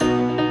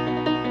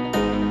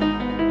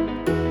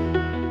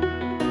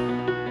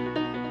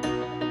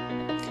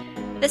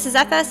This is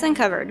FS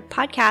Uncovered,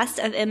 podcast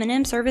of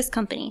M&M Service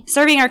Company,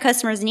 serving our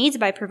customers' needs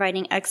by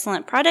providing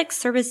excellent products,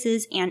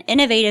 services, and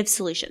innovative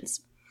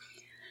solutions.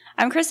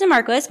 I'm Kristen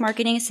Marquis,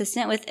 Marketing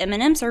Assistant with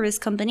M&M Service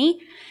Company.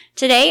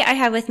 Today, I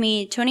have with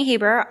me Tony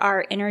Haber,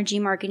 our Energy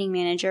Marketing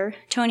Manager,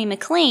 Tony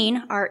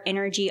McLean, our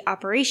Energy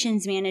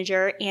Operations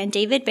Manager, and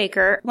David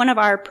Baker, one of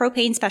our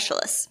propane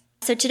specialists.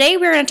 So today,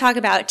 we're going to talk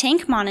about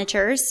tank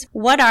monitors.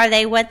 What are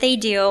they, what they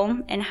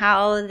do, and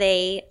how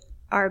they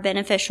are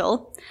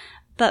beneficial.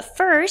 But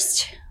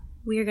first,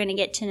 we're going to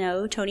get to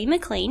know Tony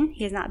McLean.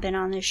 He has not been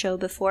on the show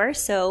before.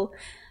 So,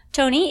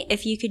 Tony,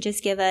 if you could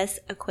just give us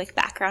a quick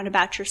background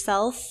about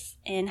yourself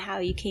and how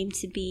you came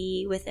to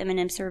be with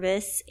M&M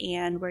Service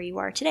and where you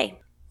are today.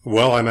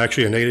 Well, I'm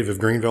actually a native of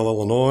Greenville,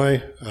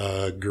 Illinois.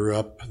 Grew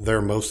up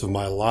there most of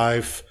my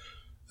life.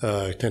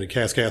 Attended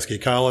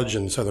Kaskaskia College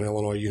and Southern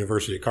Illinois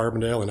University at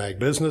Carbondale in ag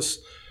business.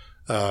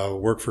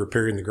 Worked for a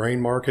period in the grain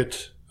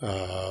market.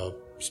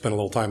 Spent a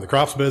little time in the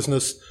crops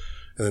business.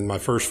 And then my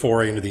first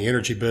foray into the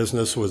energy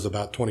business was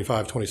about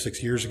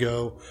 26 years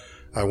ago.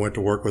 I went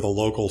to work with a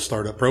local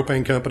startup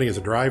propane company as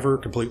a driver,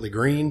 completely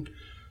green.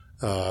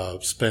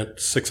 Spent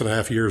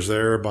 6.5 years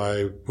there,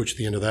 by which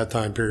the end of that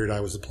time period I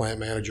was the plant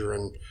manager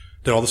and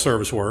did all the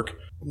service work.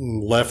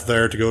 Left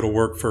there to go to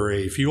work for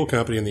a fuel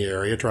company in the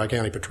area,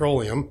 Tri-County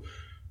Petroleum,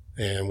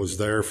 and was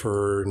there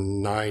for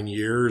 9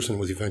 years and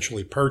was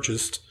eventually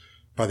purchased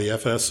by the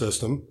FS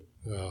system.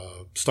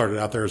 Started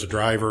out there as a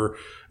driver,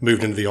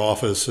 moved into the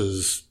office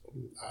as,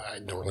 I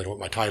don't really know what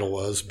my title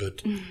was, but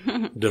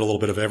did a little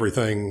bit of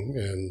everything.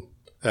 And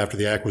after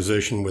the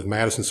acquisition with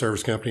Madison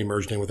Service Company,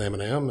 merged in with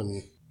M&M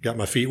and got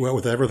my feet wet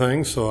with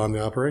everything. So I'm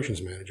the operations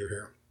manager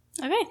here.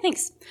 Okay,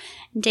 thanks.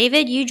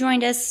 David, you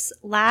joined us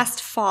last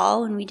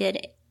fall when we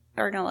did,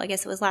 I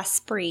guess it was last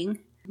spring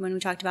when we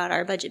talked about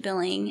our budget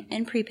billing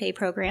and prepay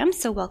program.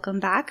 So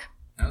welcome back.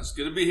 It's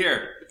good to be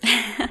here.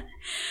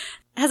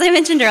 As I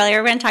mentioned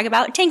earlier, we're going to talk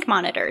about tank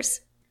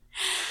monitors.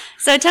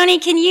 So, Tony,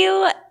 can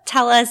you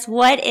tell us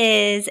what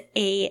is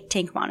a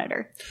tank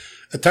monitor?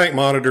 A tank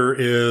monitor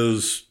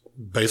is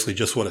basically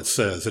just what it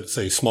says. It's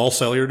a small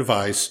cellular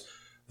device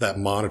that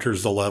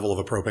monitors the level of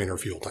a propane or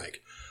fuel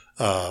tank.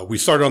 We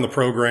started on the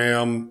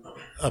program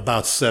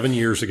about 7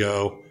 years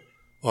ago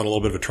on a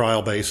little bit of a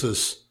trial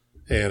basis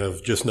and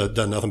have just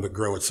done nothing but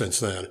grow it since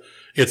then.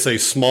 It's a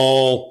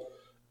small,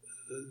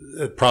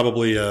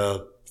 probably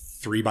a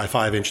 3 by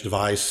 5 inch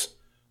device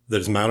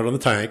that is mounted on the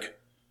tank,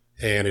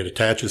 and it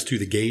attaches to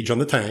the gauge on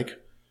the tank.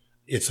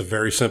 It's a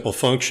very simple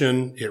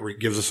function. It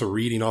gives us a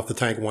reading off the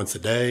tank once a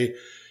day.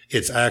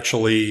 It's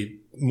actually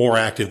more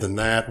active than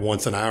that.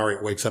 Once an hour,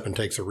 it wakes up and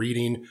takes a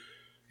reading.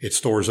 It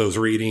stores those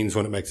readings.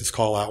 When it makes its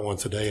call out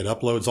once a day, it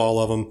uploads all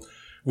of them.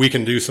 We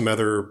can do some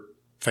other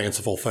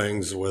fanciful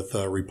things with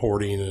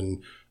reporting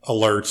and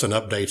alerts and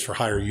updates for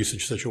higher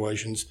usage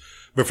situations.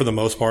 But for the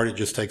most part, it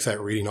just takes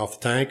that reading off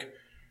the tank,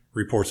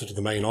 reports it to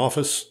the main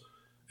office.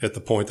 At the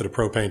point that a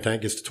propane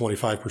tank gets to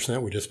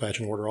 25%, we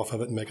dispatch an order off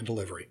of it and make a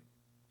delivery.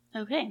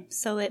 Okay,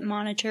 so it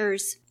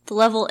monitors the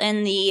level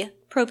in the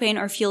propane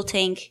or fuel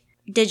tank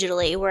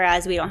digitally,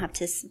 whereas we don't have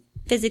to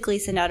physically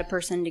send out a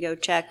person to go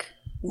check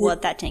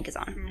what that tank is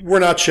on. We're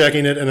not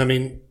checking it, and I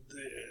mean,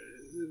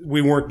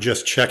 we weren't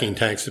just checking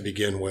tanks to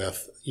begin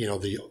with. You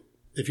know,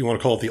 if you want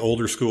to call it the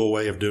older school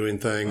way of doing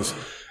things,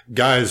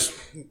 guys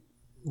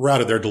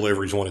routed their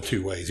deliveries one of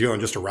two ways. You know,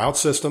 just a route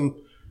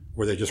system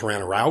where they just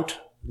ran a route,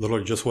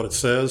 literally just what it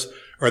says,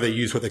 or they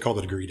use what they call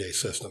the degree day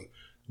system.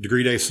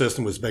 Degree day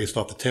system was based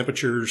off the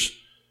temperatures,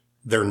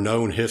 their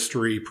known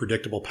history,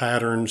 predictable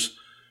patterns,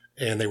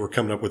 and they were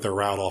coming up with their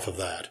route off of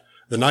that.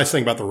 The nice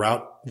thing about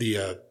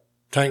the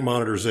tank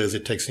monitors is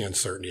it takes the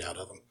uncertainty out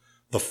of them.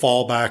 The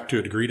fallback to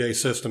a degree day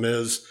system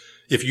is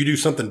if you do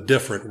something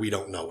different, we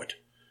don't know it.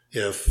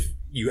 If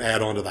you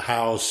add onto the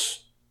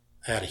house,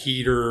 add a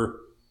heater,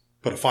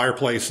 put a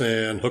fireplace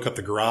in, hook up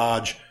the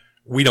garage,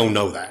 we don't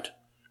know that.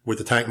 With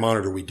the tank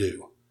monitor, we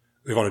do.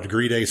 If on a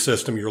degree day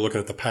system, you're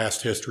looking at the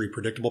past history,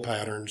 predictable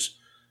patterns,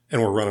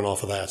 and we're running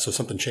off of that. So if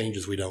something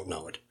changes, we don't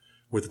know it.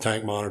 With the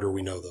tank monitor,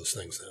 we know those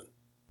things then.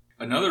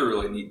 Another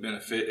really neat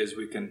benefit is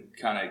we can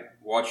kind of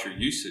watch your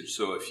usage.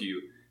 So if you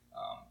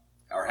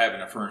are having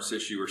a furnace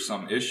issue or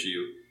some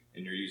issue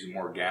and you're using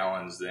more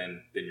gallons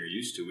than you're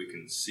used to, we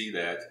can see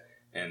that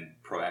and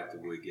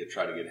proactively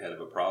try to get ahead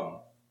of a problem.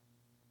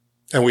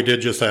 And we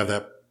did just have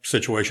that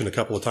situation a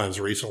couple of times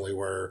recently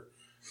where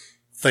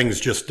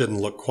things just didn't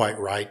look quite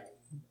right.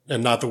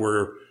 And not that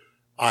we're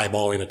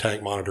eyeballing a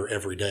tank monitor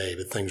every day,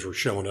 but things were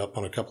showing up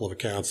on a couple of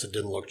accounts that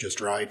didn't look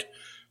just right.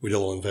 We did a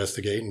little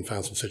investigate and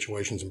found some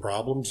situations and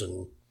problems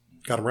and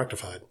got them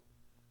rectified.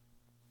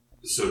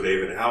 So,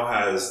 David, how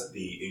has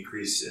the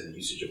increase in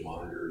usage of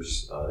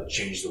monitors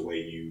changed the way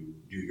you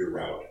do your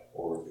route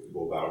or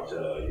go about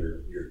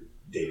your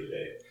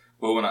day-to-day?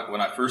 Well,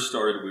 when I first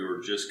started, we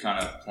were just kind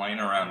of playing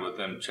around with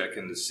them,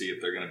 checking to see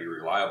if they're going to be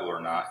reliable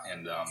or not.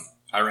 And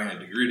I ran a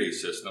degree day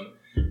system,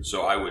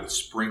 so I would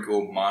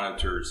sprinkle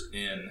monitors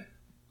in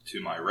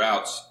to my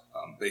routes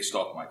based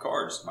off my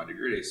cards, my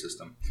degree day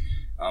system.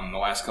 The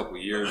last couple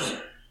of years,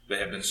 they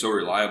have been so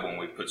reliable, and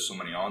we put so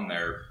many on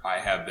there. I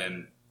have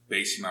been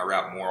basing my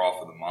route more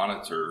off of the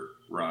monitor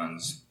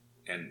runs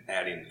and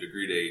adding the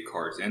degree day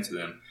cards into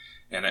them.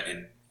 And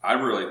I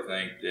really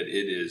think that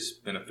it is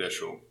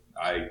beneficial.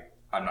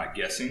 I'm not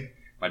guessing.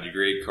 My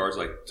degree day cards,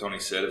 like Tony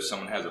said, if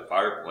someone has a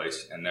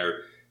fireplace and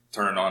they're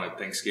turning on at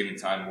Thanksgiving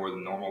time more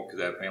than normal because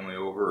they have family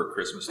over, or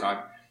Christmas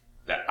time,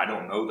 that I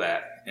don't know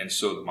that. And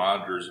so the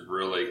monitors have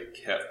really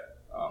kept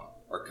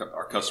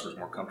our customers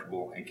more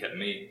comfortable and kept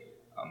me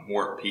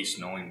more at peace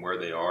knowing where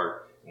they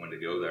are and when to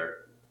go there.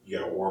 You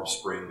got a warm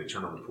spring to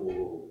turn on the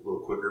pool a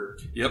little quicker.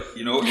 Yep,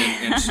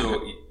 and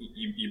so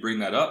you bring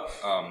that up.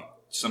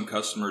 Some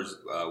customers,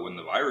 when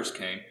the virus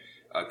came,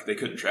 they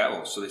couldn't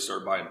travel, so they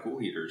started buying pool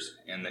heaters,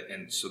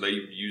 and so they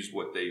used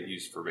what they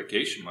used for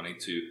vacation money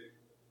to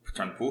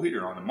turn the pool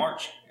heater on in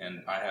March.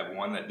 And I have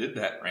one that did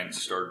that,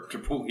 started the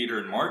pool heater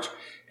in March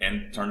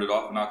and turned it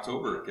off in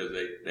October because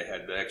they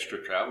had the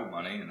extra travel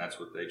money, and that's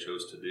what they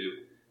chose to do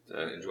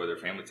to enjoy their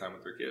family time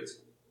with their kids.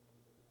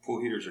 Pool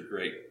heaters are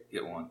great.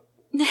 Get one.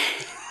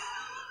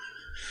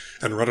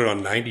 And run it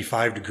on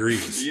 95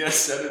 degrees. Yes,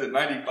 set it at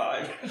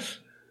 95.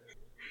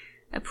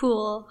 A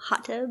pool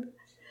hot tub.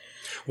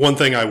 One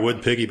thing I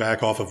would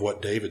piggyback off of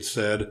what David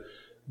said,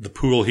 the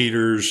pool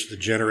heaters, the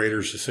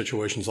generators, the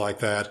situations like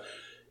that.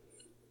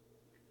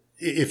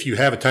 If you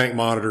have a tank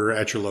monitor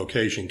at your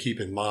location, keep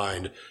in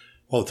mind,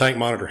 while the tank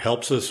monitor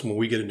helps us when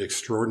we get into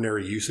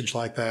extraordinary usage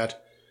like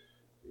that,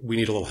 we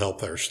need a little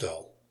help there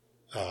still.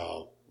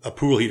 A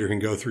pool heater can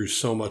go through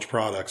so much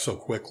product so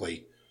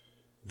quickly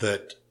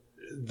that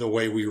the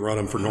way we run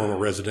them for normal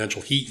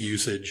residential heat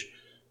usage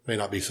may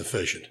not be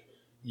sufficient.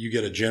 You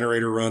get a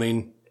generator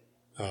running,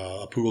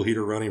 a pool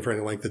heater running for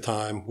any length of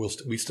time,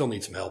 we still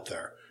need some help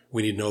there.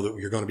 We need to know that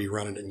you're going to be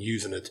running and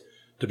using it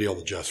to be able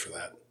to adjust for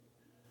that.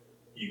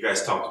 You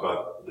guys talked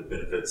about the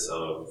benefits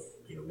of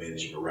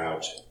managing a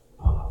route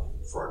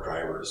for our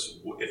drivers.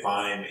 If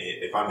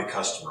I'm the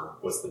customer,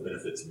 what's the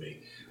benefit to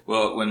me?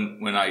 Well,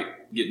 when I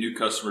get new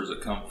customers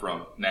that come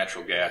from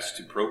natural gas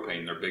to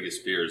propane, their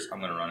biggest fear is, I'm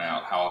going to run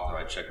out. How often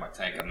do I check my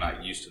tank? I'm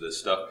not used to this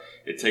stuff.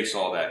 It takes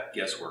all that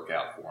guesswork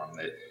out for them.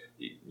 That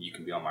you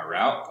can be on my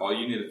route. All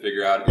you need to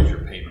figure out is your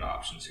payment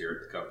options here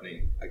at the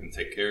company. I can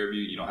take care of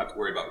you. You don't have to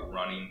worry about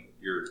running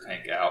your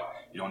tank out.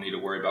 You don't need to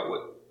worry about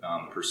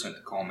what percent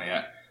to call me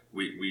at.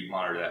 We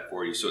monitor that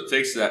for you. So it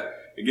takes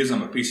that. It gives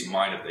them a peace of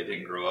mind if they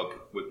didn't grow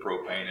up with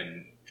propane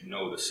and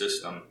know the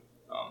system.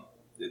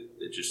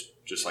 It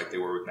just like they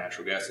were with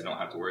natural gas, they don't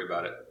have to worry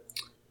about it.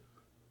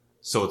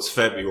 So it's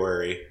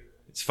February.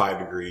 It's 5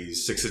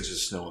 degrees, 6 inches of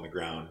snow on the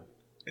ground.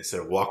 Instead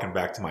of walking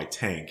back to my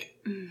tank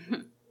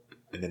and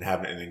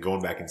then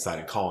going back inside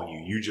and calling you,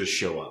 you just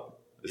show up.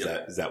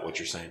 Is that what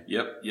you're saying?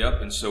 Yep.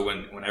 And so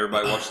when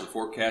everybody watches the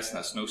forecast and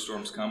that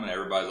snowstorm's coming,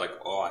 everybody's like,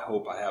 "Oh, I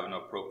hope I have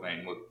enough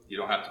propane." Well, you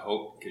don't have to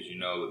hope because you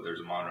know that there's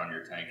a monitor on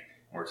your tank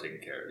and we're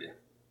taking care of you.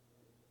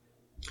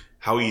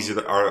 How easy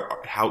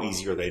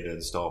are they to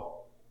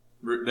install?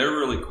 They're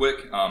really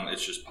quick.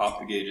 It's just pop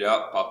the gauge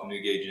out, pop the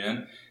new gauge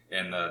in,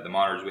 and the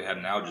monitors we have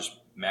now just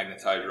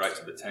magnetize right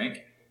to the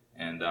tank.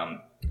 And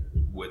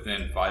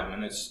within 5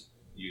 minutes,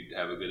 you'd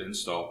have a good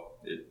install.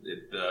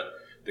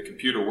 The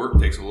computer work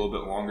takes a little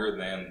bit longer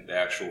than the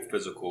actual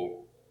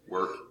physical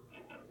work,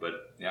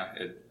 but yeah,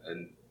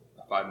 in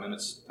 5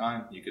 minutes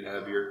time, you could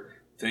have your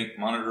tank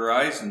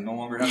monitorized and no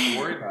longer have to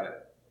worry about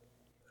it.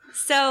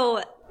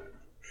 So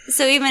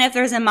even if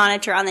there's a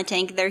monitor on the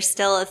tank, there's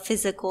still a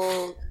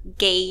physical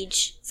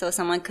gauge, so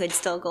someone could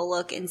still go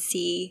look and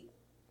see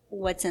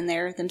what's in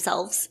there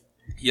themselves.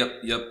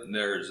 Yep.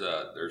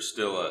 There's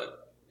still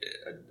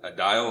a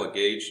dial, a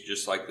gauge,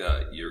 just like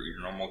your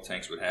normal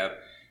tanks would have.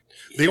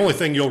 The only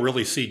thing you'll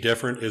really see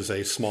different is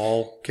a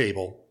small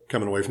cable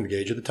coming away from the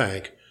gauge of the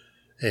tank,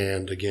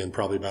 and again,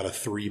 probably about a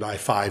 3 by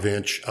 5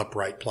 inch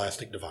upright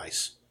plastic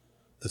device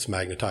that's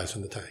magnetized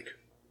in the tank.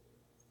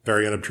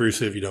 Very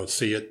unobtrusive. You don't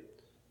see it.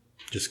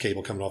 Just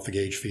cable coming off the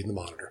gauge feeding the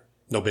monitor.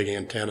 No big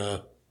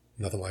antenna,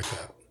 nothing like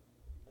that.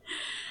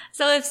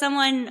 So if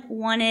someone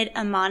wanted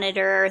a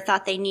monitor or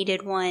thought they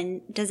needed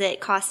one, does it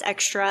cost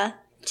extra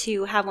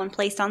to have one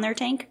placed on their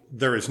tank?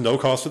 There is no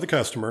cost to the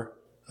customer.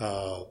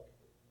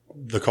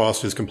 The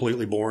cost is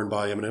completely borne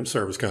by M&M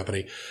Service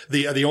Company.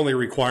 The only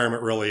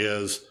requirement really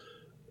is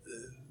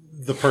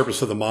the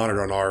purpose of the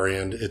monitor on our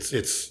end.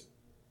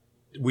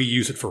 We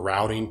use it for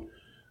routing.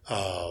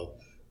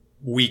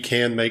 We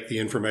can make the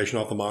information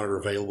off the monitor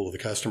available to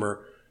the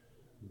customer,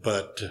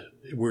 but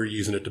we're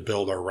using it to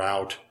build our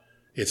route.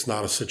 It's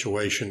not a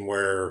situation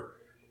where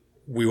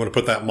we want to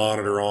put that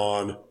monitor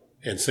on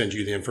and send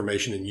you the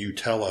information and you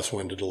tell us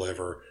when to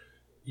deliver.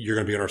 You're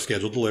going to be in our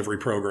scheduled delivery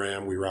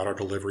program. We route our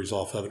deliveries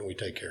off of it and we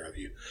take care of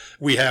you.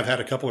 We have had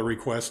a couple of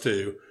requests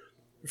too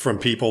from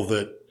people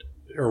that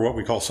are what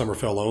we call summer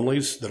fill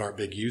onlys that aren't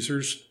big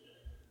users.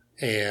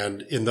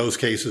 And in those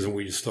cases,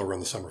 we just still run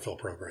the summer fill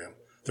program.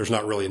 There's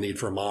not really a need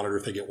for a monitor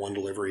if they get one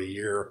delivery a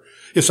year.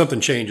 If something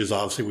changes,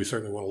 obviously, we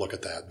certainly want to look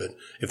at that. But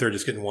if they're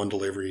just getting one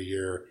delivery a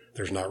year,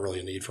 there's not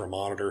really a need for a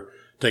monitor.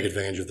 Take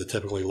advantage of the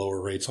typically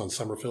lower rates on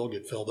summer fill,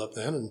 get filled up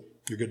then, and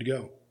you're good to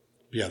go.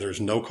 yeah,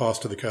 there's no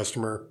cost to the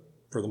customer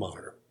for the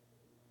monitor.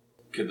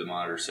 Could the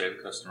monitor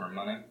save customer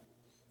money?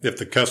 If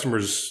the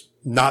customer's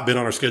not been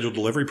on our scheduled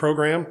delivery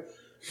program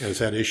and has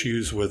had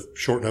issues with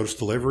short notice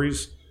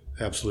deliveries,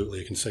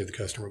 absolutely, it can save the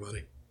customer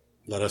money.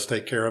 Let us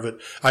take care of it.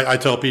 I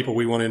tell people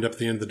we want to end up at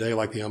the end of the day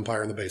like the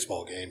umpire in the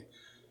baseball game.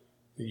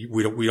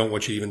 We don't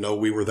want you to even know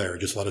we were there.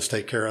 Just let us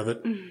take care of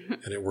it,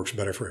 and it works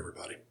better for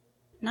everybody.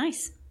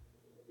 Nice.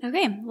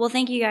 Okay. Well,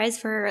 thank you guys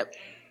for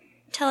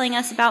telling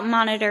us about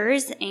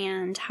monitors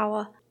and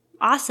how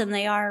awesome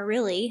they are,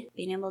 really.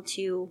 Being able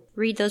to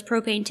read those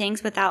propane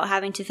tanks without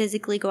having to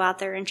physically go out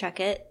there and check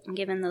it, and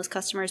giving those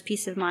customers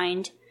peace of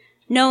mind,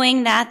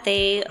 knowing that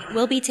they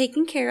will be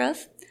taken care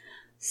of.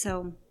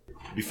 So,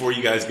 before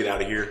you guys get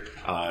out of here,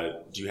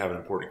 do you have an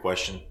important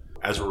question?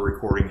 As we're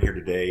recording here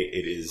today,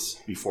 it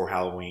is before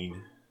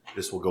Halloween.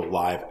 This will go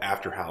live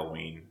after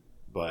Halloween,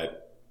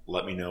 but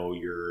let me know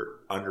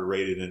your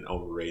underrated and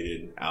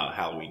overrated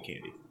Halloween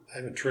candy. I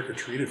haven't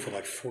trick-or-treated for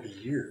like 40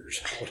 years.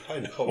 How would I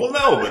know? Well,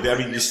 no, but I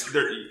mean,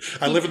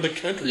 I live in the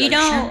country. You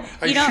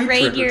don't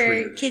raid your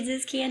trick-or-treaters.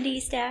 kids' candy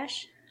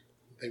stash?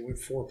 They went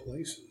 4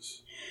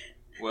 places.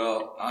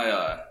 Well,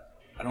 I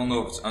don't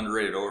know if it's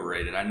underrated or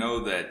overrated. I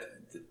know that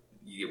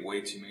you get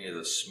way too many of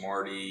the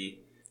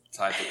Smartie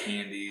type of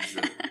candies.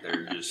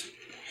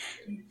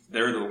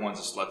 They're the ones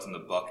that's left in the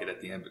bucket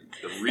at the end. But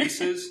the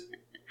Reese's,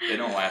 they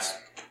don't last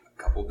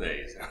a couple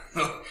days.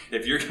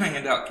 If you're going to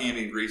hand out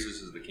candy,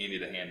 Reese's is the candy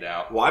to hand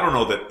out. Well, I don't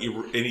know that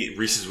any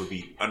Reese's would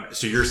be.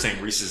 So you're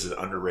saying Reese's is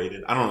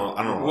underrated? I don't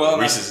know. Well,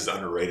 Reese's is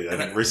underrated. I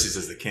think Reese's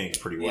is the king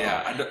pretty well.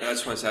 Yeah,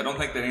 that's what I said. I don't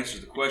think that answers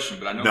the question,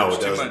 but I know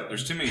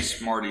there's too many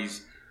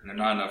Smarties and there's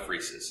not enough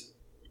Reese's.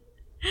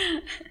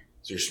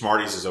 So your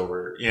Smarties is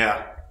over.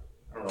 Yeah.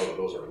 I don't know if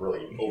those are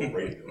really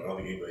overrated. I don't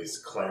think anybody's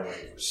clamoring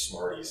for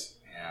Smarties.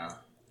 Yeah.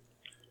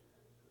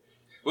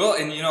 Well,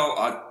 and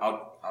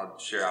I'll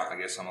share out. I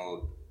guess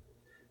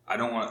I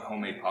don't want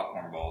homemade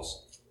popcorn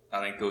balls.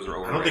 I think those are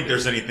overrated. I don't think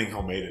there's anything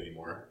homemade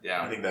anymore.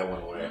 Yeah. I think that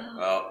went away.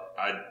 Well,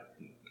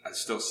 I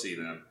still see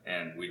them,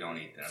 and we don't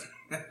eat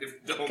them.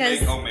 Don't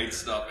make homemade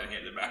stuff and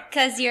hand it back.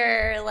 Because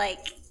you're like,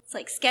 it's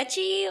like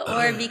sketchy,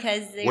 or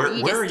because where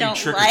you just are you don't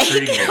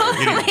trick-or-treating like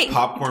that you're getting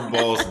popcorn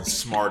balls and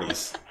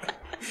Smarties?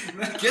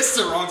 I guess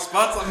the wrong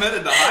spots. I'm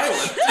headed to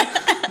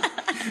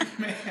Highland.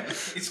 Man,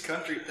 these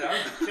country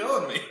towns are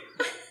killing me.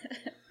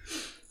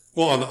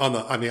 Well,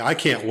 I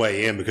can't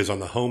weigh in because on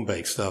the home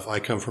baked stuff, I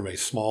come from a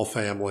small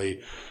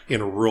family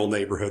in a rural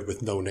neighborhood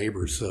with no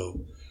neighbors.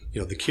 So,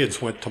 the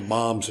kids went to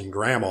mom's and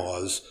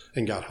grandma's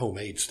and got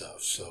homemade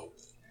stuff. So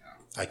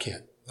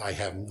I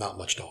have not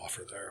much to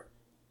offer there.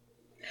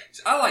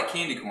 So I like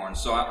candy corn,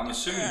 so I'm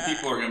assuming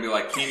people are going to be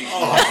like candy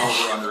corn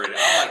over underrated.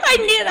 I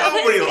knew that.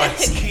 Nobody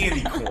likes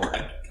candy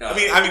corn.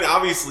 I mean,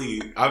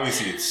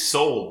 obviously it's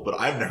sold, but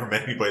I've never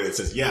met anybody that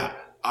says, "Yeah,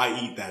 I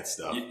eat that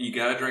stuff." You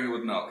got to drink it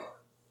with milk.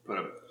 Put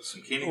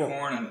some candy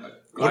corn and a glass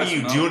what are you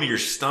of milk. doing to your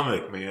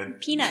stomach, man?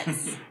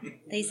 Peanuts.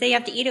 They say you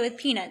have to eat it with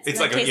peanuts. It's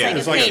That like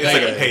tastes a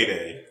payday.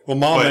 payday. Well,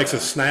 Mom makes a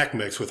snack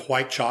mix with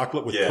white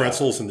chocolate with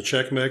pretzels and the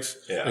Chex Mix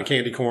and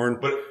candy corn.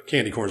 But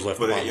candy corn's left.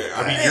 But I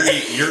mean,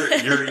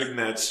 you're eating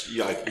that.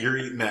 You're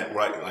eating that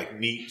right, like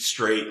neat,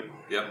 straight.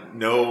 Yep.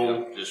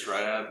 No, just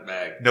right out of the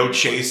bag. No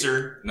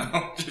chaser.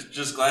 No,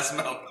 just glass of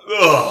milk.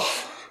 Ugh.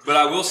 But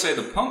I will say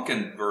the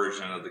pumpkin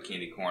version of the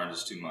candy corn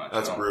is too much.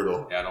 That's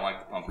brutal. Yeah, I don't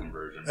like the pumpkin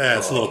version.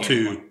 It's a little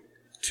too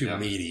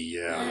meaty.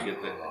 Yeah. You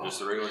get just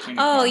the regular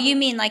candy Oh, corn. you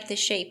mean like the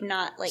shape,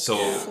 not like the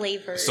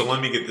flavor. So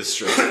let me get this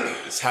straight.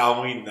 It's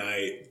Halloween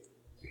night.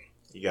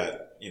 You got,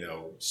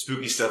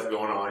 spooky stuff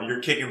going on.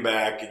 You're kicking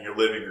back in your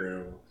living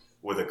room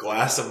with a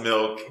glass of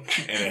milk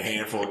and a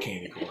handful of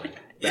candy corn.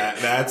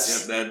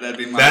 That's that'd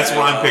be that's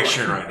what I'm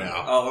picturing right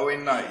now.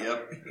 Halloween night,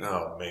 yep.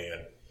 Oh,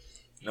 man.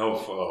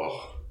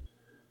 No.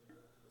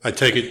 I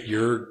take it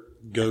your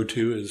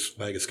go-to is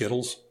bag of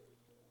Skittles?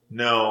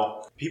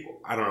 No.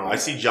 People, I don't know. I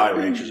see Jolly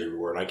Ranchers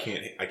everywhere, and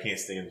I can't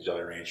stand the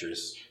Jolly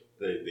Ranchers.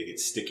 They get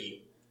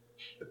sticky.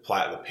 The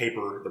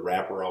paper, the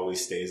wrapper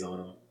always stays on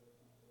them.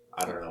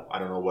 I don't know. I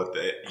don't know what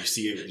you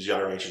see the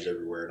Jolly Ranchers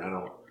everywhere,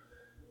 and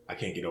I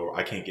can't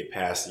get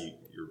past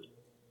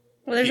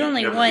Well, there's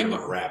only one.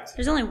 Wrapped.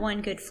 There's only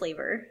one good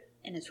flavor,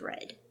 and it's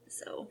red.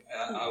 So.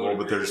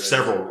 But there's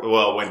several.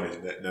 Well, wait a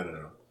minute.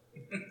 No.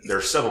 There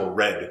are several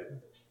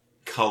red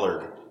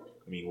colored.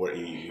 I mean, what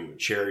you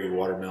cherry,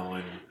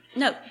 watermelon?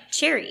 No,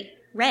 cherry,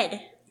 red.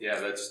 Yeah,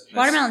 that's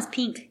watermelon's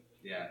pink.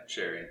 Yeah,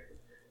 cherry.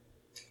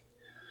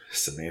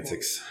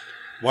 Semantics.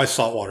 Why is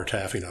saltwater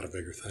taffy not a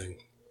bigger thing?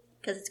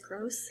 Because it's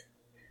gross.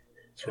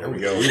 There we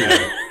go.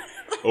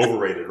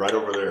 Overrated, right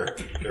over there.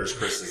 There's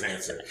Chris's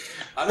answer.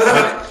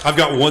 I've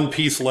got one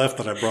piece left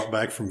that I brought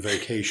back from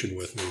vacation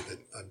with me that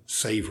I'm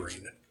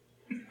savoring.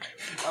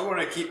 I want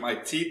to keep my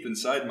teeth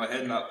inside my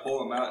head, not pull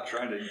them out,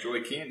 trying to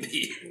enjoy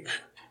candy.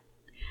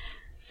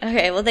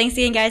 Okay, well, thanks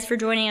again, guys, for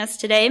joining us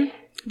today.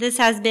 This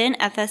has been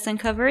FS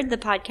Uncovered, the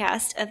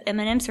podcast of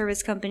M&M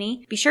Service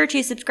Company. Be sure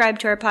to subscribe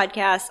to our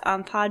podcast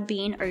on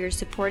Podbean or your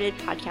supported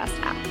podcast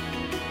app.